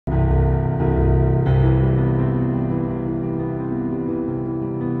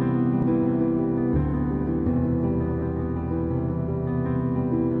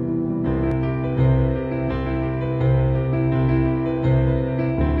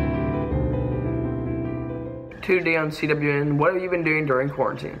Today on CWN, what have you been doing during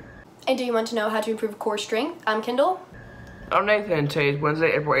quarantine? And do you want to know how to improve core strength? I'm Kendall. I'm Nathan, and today is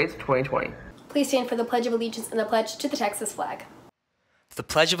Wednesday, April 8th, 2020. Please stand for the Pledge of Allegiance and the pledge to the Texas flag. The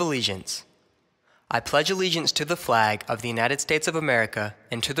Pledge of Allegiance. I pledge allegiance to the flag of the United States of America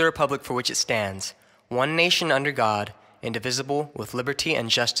and to the republic for which it stands, one nation under God, indivisible, with liberty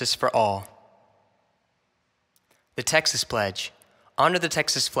and justice for all. The Texas Pledge. Under the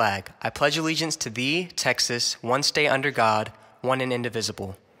Texas flag, I pledge allegiance to thee, Texas, one state under God, one and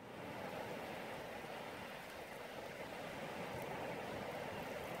indivisible.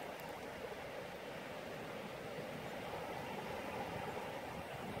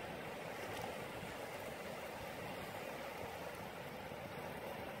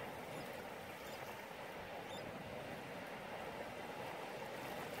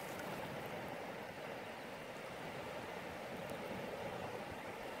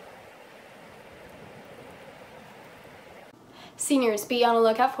 Seniors, be on the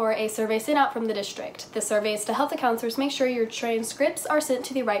lookout for a survey sent out from the district. The survey is to help the counselors make sure your transcripts are sent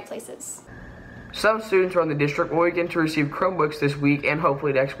to the right places. Some students around the district will begin to receive Chromebooks this week and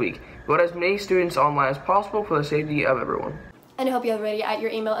hopefully next week. We want as many students online as possible for the safety of everyone. And I hope you have ready at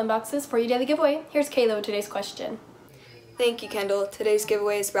your email inboxes for your daily giveaway. Here's Kayla with today's question. Thank you, Kendall. Today's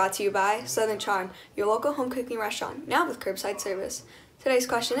giveaway is brought to you by Southern Charm, your local home cooking restaurant, now with curbside service. Today's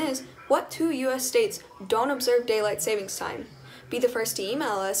question is, what 2 U.S. states don't observe daylight savings time? Be the first to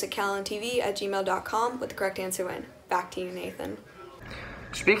email us at CalallenTV@gmail.com with the correct answer when. Back to you, Nathan.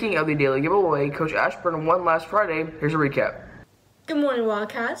 Speaking of the daily giveaway, Coach Ashburn won last Friday. Here's a recap. Good morning,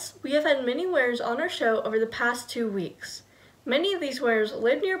 Wildcats. We have had many winners on our show over the past 2 weeks. Many of these winners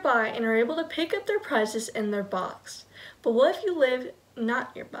live nearby and are able to pick up their prizes in their box. But what if you live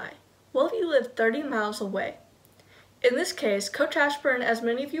not nearby? What if you live 30 miles away? In this case, Coach Ashburn, as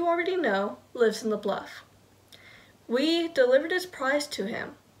many of you already know, lives in the Bluff. We delivered his prize to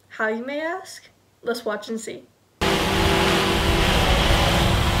him. How, you may ask? Let's watch and see.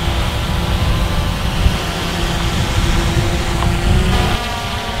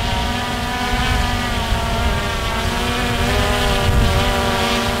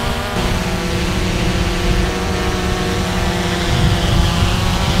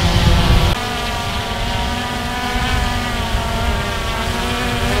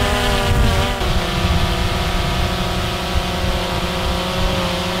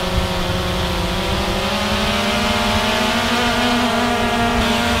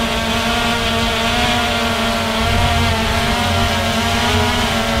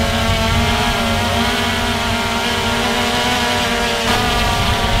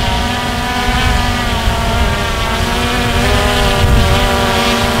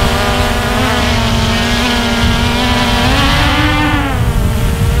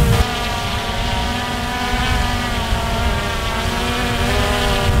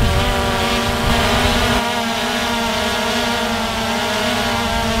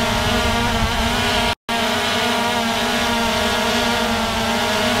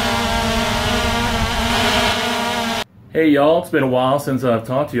 Hey y'all, it's been a while since I've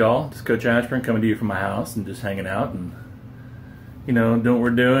talked to y'all. It's Coach Ashburn coming to you from my house and just hanging out and, you know, doing what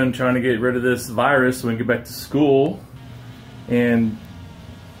we're doing, trying to get rid of this virus so we can get back to school. And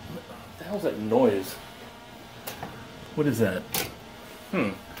what the hell's that noise? What is that?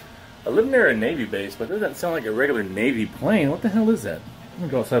 I live near a Navy base, but it doesn't sound like a regular Navy plane. What the hell is that? Let me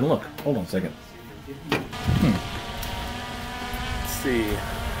go outside and look. Hold on a second. Let's see.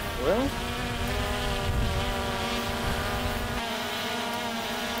 Well,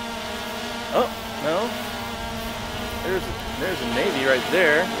 oh, no. There's a Navy right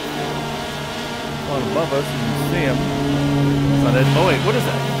there. On above us, you can see him. It's not that. Oh wait, what is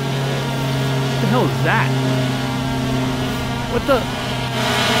that? What the hell is that? What the?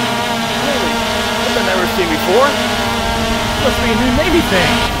 Holy, what I've never seen before. Must be a new Navy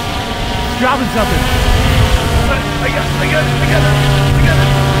thing. It's dropping something. I got it.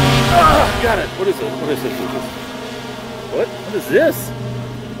 Ah, got it. What is it? What is this? What is this?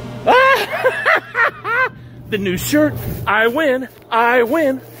 The new shirt. I win. I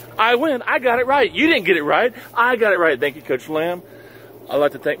got it right. You didn't get it right. I got it right. Thank you, Coach Lamb. I'd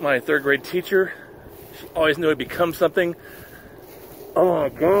like to thank my 3rd grade teacher. She always knew I'd become something. Oh my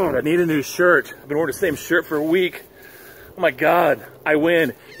God, I need a new shirt. I've been wearing the same shirt for a week. Oh my God, I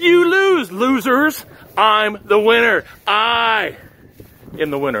win. You lose, losers. I'm the winner. I am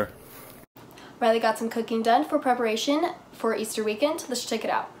the winner. Riley got some cooking done for preparation for Easter weekend. Let's check it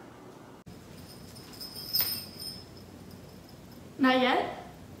out. Not yet?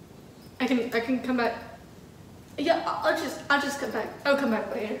 I can come back. Yeah, I'll just come back. I'll come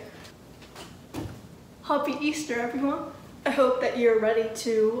back later. Happy Easter, everyone. I hope that you're ready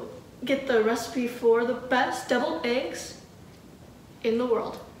to get the recipe for the best deviled eggs in the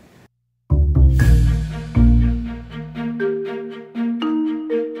world.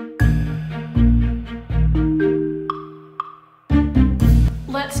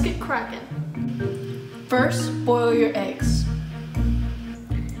 Let's get cracking. First, boil your eggs.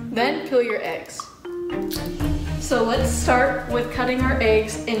 Then peel your eggs. So let's start with cutting our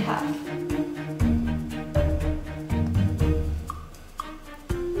eggs in half.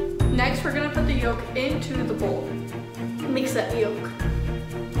 Next, we're gonna put the yolk into the bowl. Mix that yolk.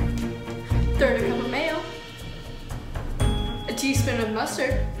 Throw in a cup of mayo, a teaspoon of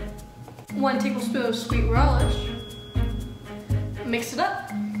mustard, 1 tablespoon of sweet relish. Mix it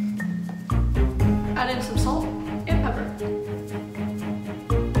up. Add in some salt and pepper.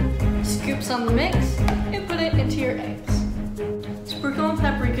 Scoop some of the mix and put it into your eggs. Sprinkle on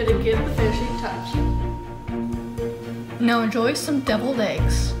paprika to give the finishing touch. Now enjoy some deviled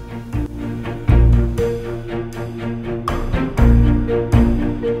eggs.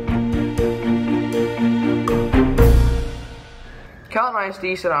 Calallen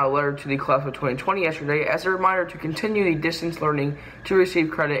ISD sent out a letter to the class of 2020 yesterday as a reminder to continue the distance learning to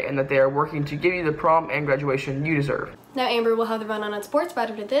receive credit and that they are working to give you the prom and graduation you deserve. Now Amber will have the rundown on sports, but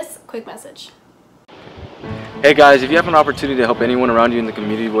after this, quick message. Hey guys, if you have an opportunity to help anyone around you in the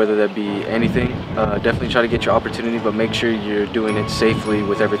community, whether that be anything, definitely try to get your opportunity, but make sure you're doing it safely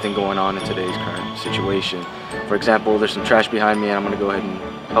with everything going on in today's current situation. For example, there's some trash behind me and I'm going to go ahead and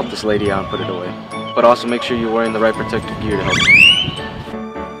help this lady out and put it away. But also make sure you're wearing the right protective gear to help you.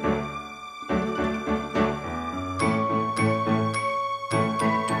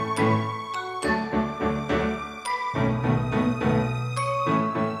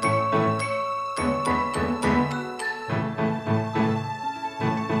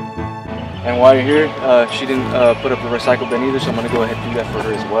 And while you're here, she didn't put up a recycle bin either, so I'm going to go ahead and do that for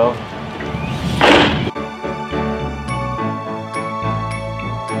her as well.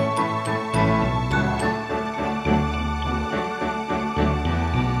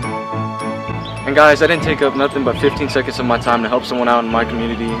 And guys, I didn't take up nothing but 15 seconds of my time to help someone out in my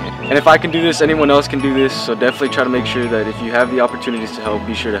community. And if I can do this, anyone else can do this, so definitely try to make sure that if you have the opportunities to help,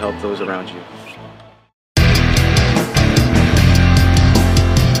 be sure to help those around you.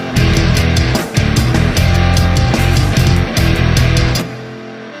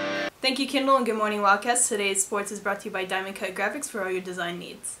 Thank you, Kindle, and good morning, Wildcats. Today's sports is brought to you by Diamond Cut Graphics for all your design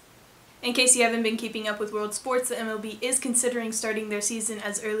needs. In case you haven't been keeping up with world sports, the MLB is considering starting their season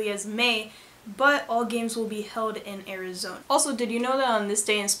as early as May, but all games will be held in Arizona. Also, did you know that on this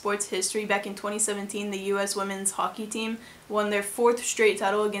day in sports history, back in 2017, the U.S. women's hockey team won their 4th straight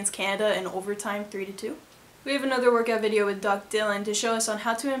title against Canada in overtime 3-2? We have another workout video with Doc Dylan to show us on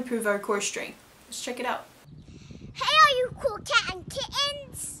how to improve our core strength. Let's check it out. Hey all you cool cat and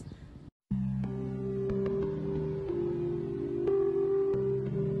kittens!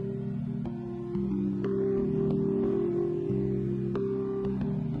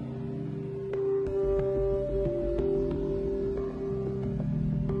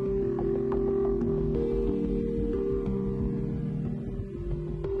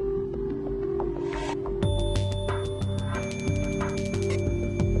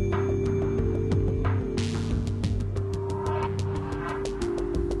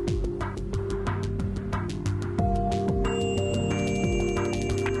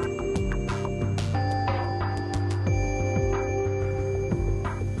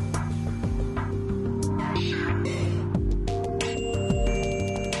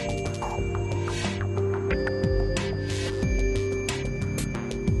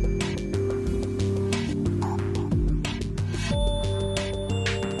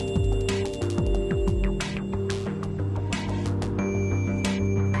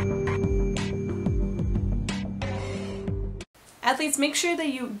 Athletes, make sure that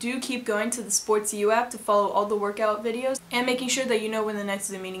you do keep going to the Sports U app to follow all the workout videos and making sure that you know when the next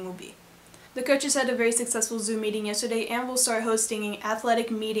Zoom meeting will be. The coaches had a very successful Zoom meeting yesterday and will start hosting an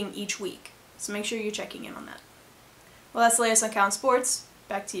athletic meeting each week, so make sure you're checking in on that. Well, that's the latest on Calallen Sports.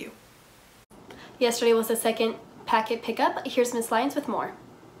 Back to you. Yesterday was the second packet pickup. Here's Miss Lyons with more.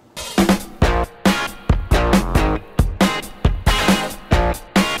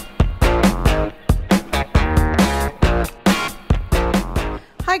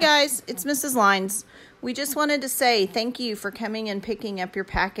 Hi guys, it's Mrs. Lyons. We just wanted to say thank you for coming and picking up your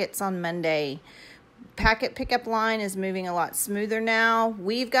packets on Monday. packet pickup line is moving a lot smoother now.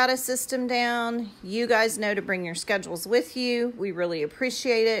 We've got a system down. You guys know to bring your schedules with you. We really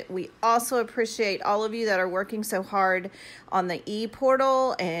appreciate it. We also appreciate all of you that are working so hard on the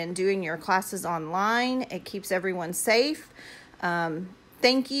e-portal and doing your classes online. It keeps everyone safe.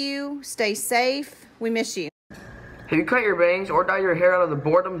 Thank you. Stay safe. We miss you. Have you cut your bangs or dyed your hair out of the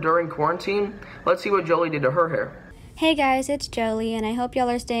boredom during quarantine? Let's see what Jolie did to her hair. Hey guys, it's Jolie, and I hope y'all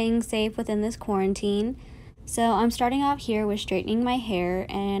are staying safe within this quarantine. So I'm starting off here with straightening my hair,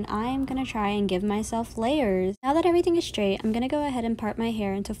 and I'm going to try and give myself layers. Now that everything is straight, I'm going to go ahead and part my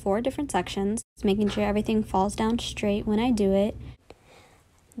hair into 4 different sections, making sure everything falls down straight when I do it.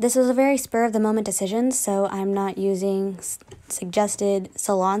 This was a very spur-of-the-moment decision, so I'm not using suggested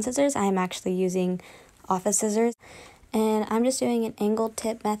salon scissors. I'm actually using office scissors, and I'm just doing an angled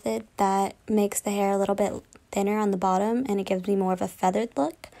tip method that makes the hair a little bit thinner on the bottom, and it gives me more of a feathered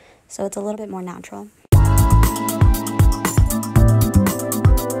look, so it's a little bit more natural.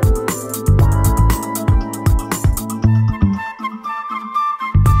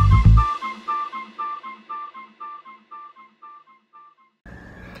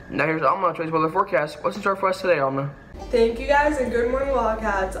 Now here's Alma to weather forecast. What's in store for us today, Alma? Thank you guys and good morning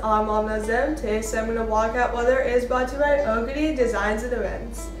Wildcats. I'm Alma Zim. Today's segment of Wildcat Weather is brought to you by Ogilvy Designs and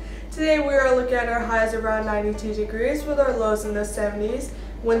Events. Today we are looking at our highs around 92 degrees with our lows in the 70s,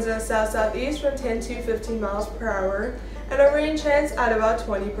 winds in the south-southeast from 10 to 15 miles per hour, and a rain chance at about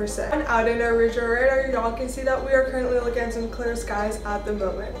 20%. And out in our regional radar, y'all can see that we are currently looking at some clear skies at the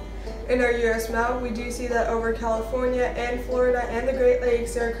moment. In our U.S. map, we do see that over California and Florida and the Great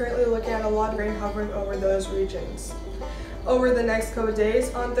Lakes, they are currently looking at a lot of rain hovering over those regions. Over the next couple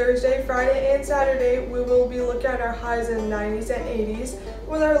days, on Thursday, Friday, and Saturday, we will be looking at our highs in the 90s and 80s,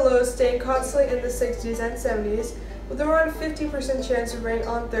 with our lows staying constantly in the 60s and 70s, with around 50% chance of rain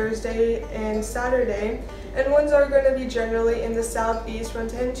on Thursday and Saturday, and winds are going to be generally in the southeast from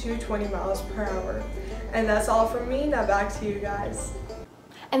 10 to 20 miles per hour. And that's all from me. Now back to you guys.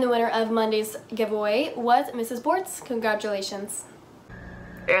 And the winner of Monday's giveaway was Mrs. Bortz. Congratulations.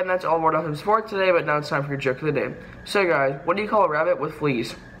 And that's all we're done for today, but now it's time for your joke of the day. So guys, what do you call a rabbit with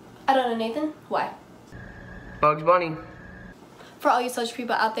fleas? I don't know, Nathan. Why? Bugs Bunny. For all you social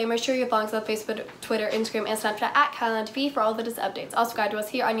people out there, make sure you follow us on Facebook, Twitter, Instagram, and Snapchat at Calallen TV for all the latest updates. Also, subscribe to us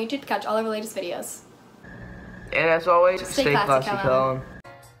here on YouTube to catch all of our latest videos. And as always, stay classy, Calallen.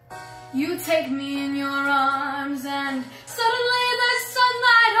 You take me in your arms and suddenly there's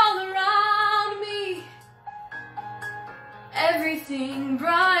sunlight all around me. Everything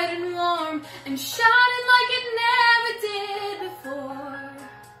bright and warm and shining like it never did before.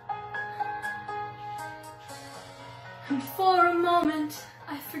 And for a moment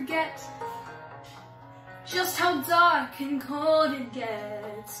I forget just how dark and cold it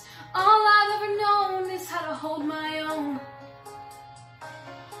gets. All I've ever known is how to hold my own.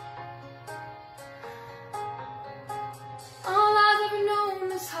 All I've ever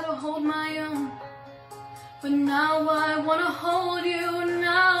known is how to hold my own. But now I wanna hold you,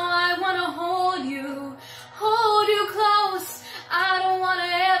 now I wanna hold you close. I don't wanna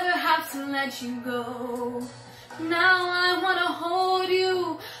ever have to let you go. Now I wanna hold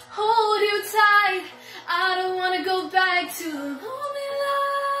you tight. I don't wanna go back to